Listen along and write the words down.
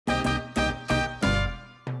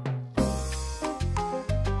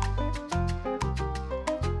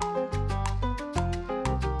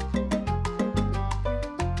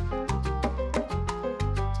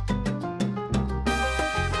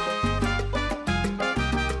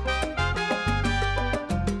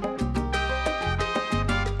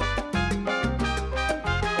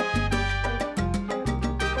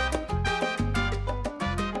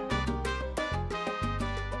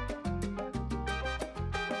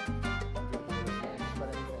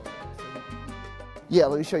Yeah,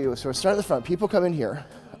 let me show you. So we're starting at the front. People come in here.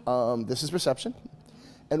 This is reception.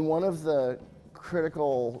 And one of the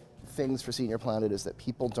critical things for Senior Planet is that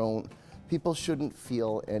people shouldn't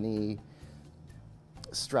feel any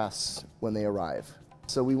stress when they arrive.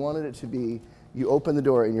 So we wanted it to be, you open the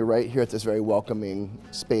door and you're right here at this very welcoming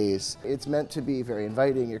space. It's meant to be very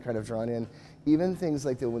inviting, you're kind of drawn in. Even things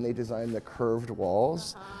like when they design the curved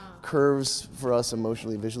walls, curves for us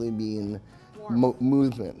emotionally, visually mean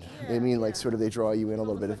movement. They mean like sort of they draw you in a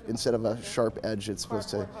little bit. Instead of a sharp edge, it's supposed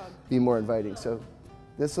to be more inviting. So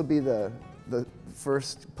this will be the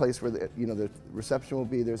first place where the reception will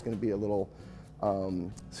be. There's going to be a little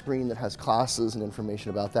screen that has classes and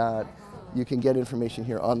information about that. You can get information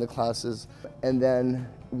here on the classes, and then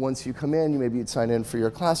once you come in, maybe you'd sign in for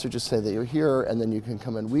your class or just say that you're here, and then you can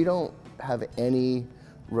come in. We don't have any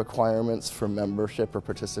requirements for membership or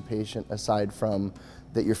participation aside from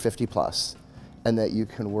that you're 50 plus and that you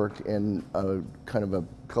can work in a kind of a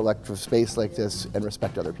collective space like this and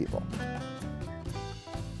respect other people.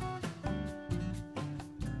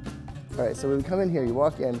 All right, so when we come in here, you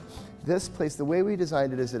walk in. This place, the way we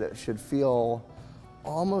designed it is that it should feel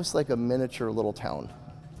almost like a miniature little town.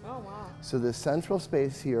 Oh, wow. So the central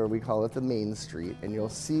space here, we call it the main street, and you'll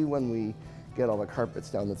see when we get all the carpets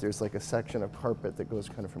down that there's like a section of carpet that goes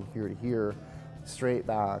kind of from here to here, straight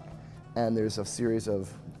back, and there's a series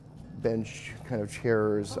of bench kind of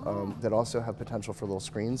chairs that also have potential for little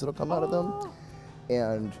screens that'll come out of them.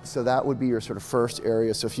 And so that would be your sort of first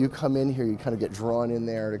area. So if you come in here, you kind of get drawn in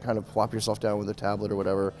there to kind of plop yourself down with a tablet or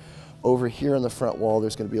whatever. Over here on the front wall,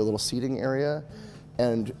 there's going to be a little seating area.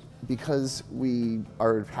 And because we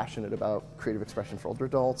are passionate about creative expression for older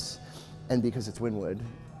adults, and because it's Wynwood,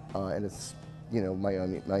 and it's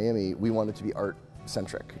Miami, we want it to be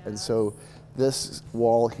art-centric. And so this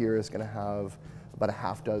wall here is going to have about a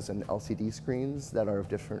half dozen LCD screens that are of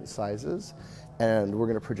different sizes, and we're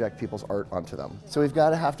going to project people's art onto them. So we've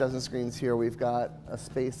got a half dozen screens here. We've got a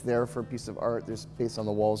space there for a piece of art. There's space on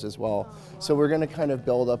the walls as well. So we're going to kind of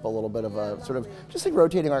build up a little bit of a sort of just like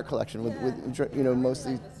rotating art collection with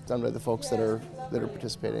mostly done by the folks that are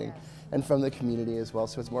participating and from the community as well.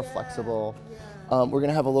 So it's more flexible. We're going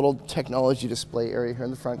to have a little technology display area here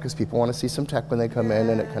in the front because people want to see some tech when they come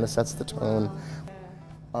in, and it kind of sets the tone.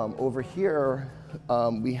 Over here,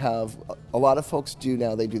 we have a lot of folks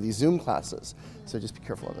they do these Zoom classes. So just be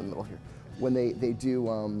careful in the middle here. When they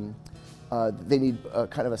do, they need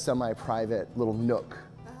kind of a semi-private little nook.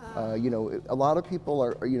 A lot of people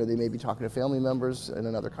are, they may be talking to family members in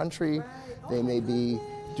another country. They may be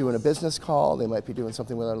doing a business call. They might be doing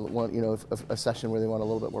something with a session where they want a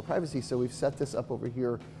little bit more privacy. So we've set this up over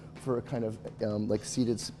here for a kind of like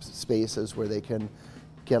seated spaces where they can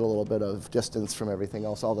get a little bit of distance from everything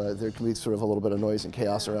else. There can be sort of a little bit of noise and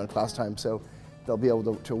chaos around class time, so they'll be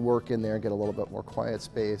able to work in there and get a little bit more quiet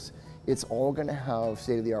space. It's all going to have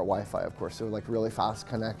state-of-the-art Wi-Fi, of course, so like really fast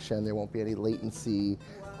connection. There won't be any latency.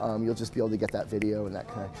 You'll just be able to get that video and that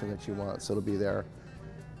connection that you want, so it'll be there.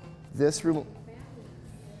 This room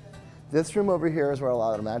over here is where a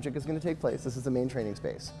lot of the magic is going to take place. This is the main training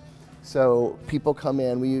space. So people come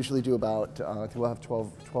in. We usually do about, we'll have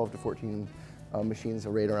 12 to 14 machines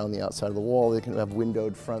right around the outside of the wall. They can have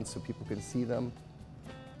windowed fronts so people can see them.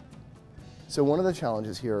 So one of the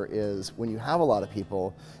challenges here is when you have a lot of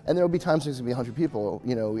people, and there will be times there's going to be 100 people,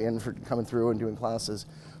 and for coming through and doing classes,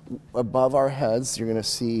 above our heads, you're going to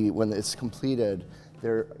see when it's completed,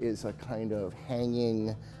 there is a kind of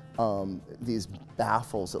hanging, these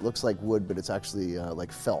baffles. It looks like wood, but it's actually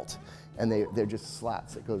like felt. And they're just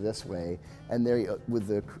slats that go this way. And with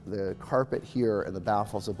the carpet here and the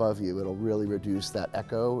baffles above you, it'll really reduce that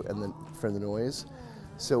echo and for the noise.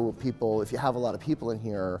 So people, if you have a lot of people in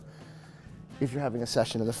here, if you're having a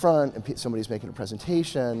session in the front and somebody's making a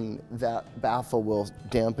presentation, that baffle will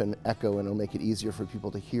dampen echo and it'll make it easier for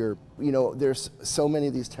people to hear. There's so many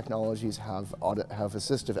of these technologies have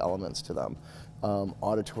assistive elements to them,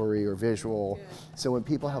 auditory or visual. So when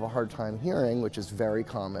people have a hard time hearing, which is very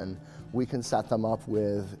common, we can set them up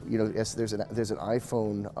with, there's an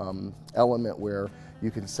iPhone element where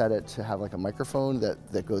you can set it to have like a microphone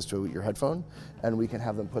that goes to your headphone, and we can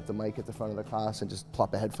have them put the mic at the front of the class and just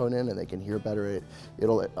plop a headphone in, and they can hear better.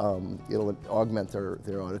 It'll augment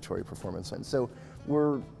their auditory performance. And so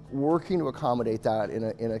we're working to accommodate that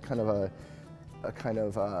in a kind of a kind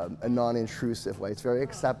of a non-intrusive way. It's very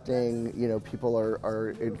accepting. You know, people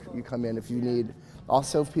you come in if you need.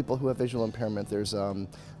 Also, people who have visual impairment, there's a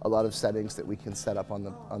lot of settings that we can set up on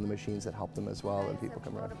the machines that help them as well when people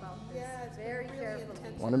come around. Very carefully.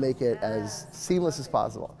 Want to make it as seamless as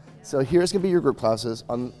possible. So here's going to be your group classes.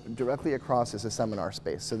 Directly across is a seminar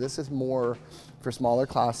space. So this is more for smaller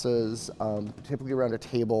classes, typically around a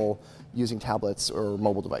table using tablets or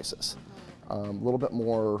mobile devices. A little bit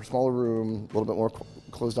more smaller room, a little bit more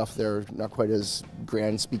closed off there, not quite as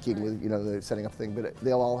grand speaking with the setting up thing, but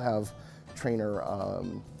they'll all have trainer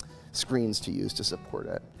screens to use to support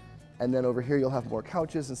it. And then over here you'll have more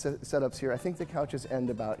couches and setups here. I think the couches end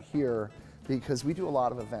about here because we do a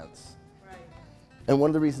lot of events. Right. And one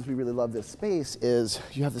of the reasons we really love this space is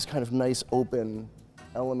you have this kind of nice open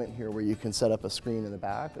element here where you can set up a screen in the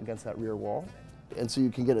back against that rear wall. And so you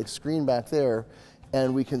can get a screen back there,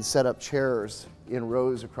 and we can set up chairs in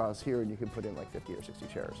rows across here, and you can put in like 50 or 60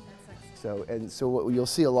 chairs. So what you'll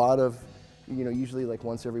see a lot of, usually like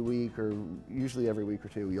once every week or usually every week or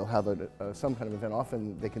two, you'll have some kind of event.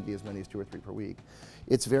 Often they can be as many as 2 or 3 per week.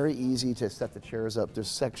 It's very easy to set the chairs up. There's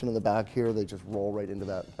a section in the back here, they just roll right into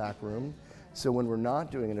that back room. So when we're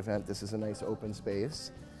not doing an event, this is a nice open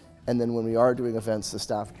space. And then when we are doing events, the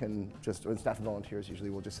staff can staff and volunteers usually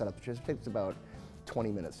will just set up the chairs. It takes about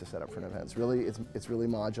 20 minutes to set up for an event. It's really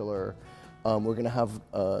modular. We're going to have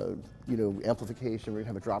amplification. We're going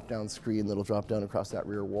to have a drop-down screen that'll drop down across that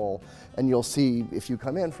rear wall, and you'll see if you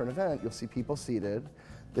come in for an event, you'll see people seated.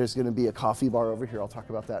 There's going to be a coffee bar over here. I'll talk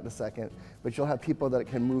about that in a second. But you'll have people that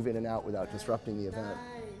can move in and out without disrupting the event,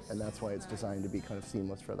 and that's why it's designed to be kind of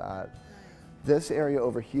seamless for that. This area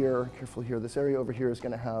over here, careful here. This area over here is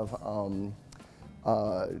going to have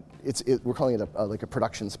we're calling it like a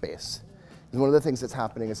production space. And one of the things that's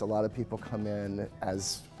happening is a lot of people come in,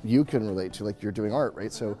 as you can relate to, like you're doing art,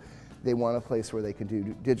 right? So they want a place where they can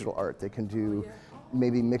do digital art. They can do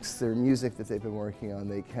maybe mix their music that they've been working on.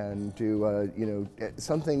 They can do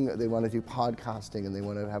something. They want to do podcasting, and they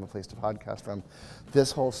want to have a place to podcast from.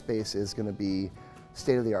 This whole space is going to be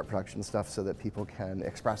state-of-the-art production stuff so that people can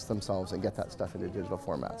express themselves and get that stuff into digital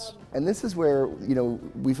formats. And this is where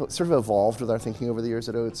we've sort of evolved with our thinking over the years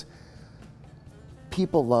at Oates.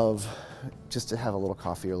 People love just to have a little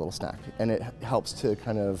coffee or a little snack, and it helps to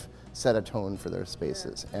kind of set a tone for their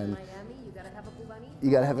spaces. And Miami, you gotta have a cubanito.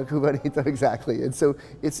 You gotta have a cubanito, exactly. And so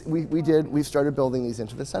we've started building these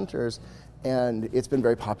into the centers, and it's been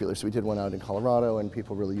very popular. So we did one out in Colorado, and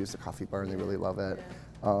people really use the coffee bar, and they really love it.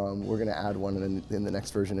 We're gonna add one in the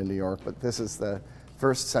next version in New York, but this is the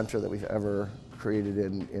first center that we've ever created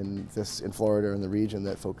in Florida and the region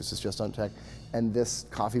that focuses just on tech. And this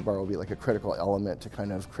coffee bar will be like a critical element to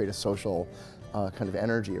kind of create a social kind of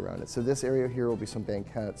energy around it. So this area here will be some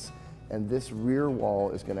banquettes, and this rear wall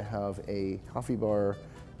is going to have a coffee bar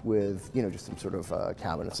with just some sort of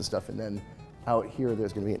cabinets and stuff. And then out here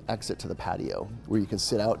there's going to be an exit to the patio where you can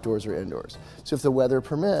sit outdoors or indoors. So if the weather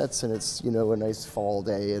permits and it's a nice fall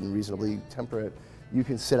day and reasonably temperate, you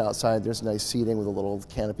can sit outside. There's nice seating with a little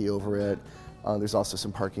canopy over it. There's also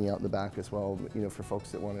some parking out in the back as well, for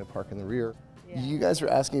folks that want to park in the rear. Yeah. You guys are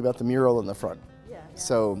asking about the mural in the front. Yeah.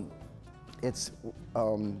 So it's,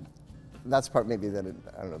 that's part maybe that,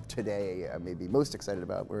 I don't know, today I may be most excited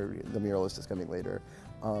about, where the mural is just coming later.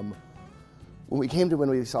 When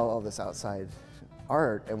we saw all this outside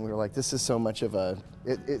art, and we were like, this is so much of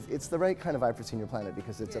it's the right kind of eye for Senior Planet,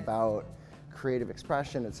 because it's about creative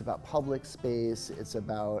expression, it's about public space, it's a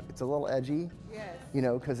little edgy,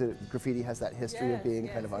 because graffiti has that history of being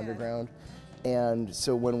kind of underground. And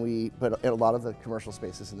so but a lot of the commercial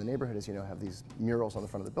spaces in the neighborhood, as you know, have these murals on the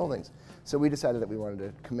front of the buildings. So we decided that we wanted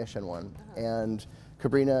to commission one. And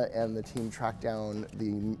Cabrina and the team tracked down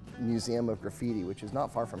the Museum of Graffiti, which is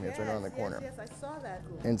not far from here, it's right around the corner. Yes, I saw that.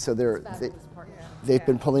 And so they've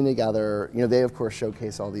been pulling together, they of course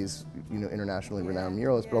showcase all these, internationally renowned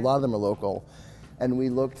murals, but a lot of them are local. And we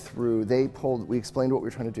looked through, we explained what we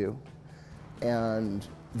were trying to do, and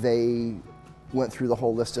they went through the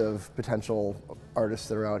whole list of potential artists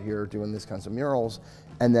that are out here doing these kinds of murals,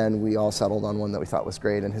 and then we all settled on one that we thought was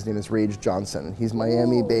great, and his name is Rage Johnson. He's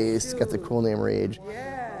Miami-based, got the cool name Rage,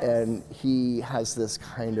 and he has this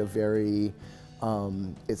kind of very,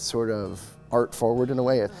 it's sort of art forward in a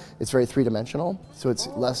way. It's very three-dimensional, so it's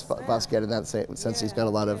less Basquiat in that sense. He's got a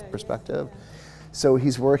lot of perspective. So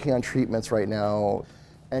he's working on treatments right now,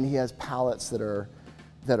 and he has palettes that are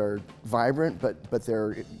vibrant, but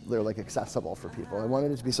they're like accessible for people. I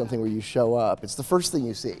wanted it to be something where you show up. It's the first thing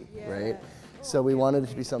you see, right? So we wanted it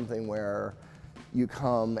to be something where you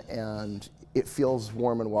come and it feels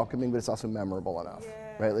warm and welcoming, but it's also memorable enough.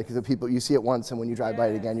 right? Like the people, you see it once and when you drive by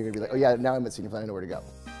it again, you're gonna be like, oh yeah, now I'm at Senior Flat, I know where to go.